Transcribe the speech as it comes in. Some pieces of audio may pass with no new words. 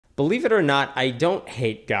believe it or not, I don't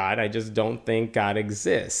hate God. I just don't think God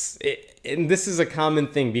exists. And this is a common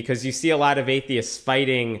thing because you see a lot of atheists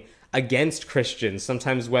fighting against Christians,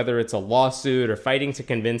 sometimes whether it's a lawsuit or fighting to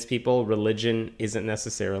convince people religion isn't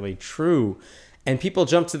necessarily true. And people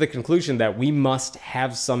jump to the conclusion that we must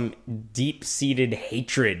have some deep-seated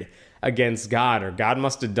hatred against God, or God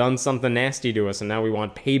must have done something nasty to us and now we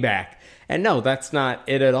want payback. And no, that's not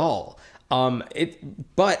it at all.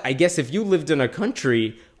 But I guess if you lived in a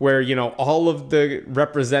country where, you know, all of the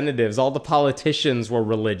representatives, all the politicians were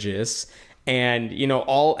religious, and, you know,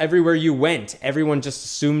 everywhere you went, everyone just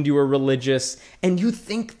assumed you were religious, and you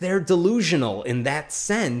think they're delusional in that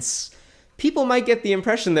sense, people might get the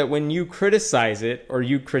impression that when you criticize it, or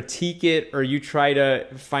you critique it, or you try to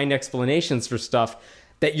find explanations for stuff,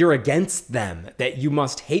 that you're against them, that you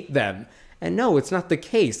must hate them. And no, it's not the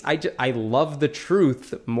case. I love the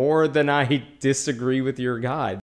truth more than I disagree with your God.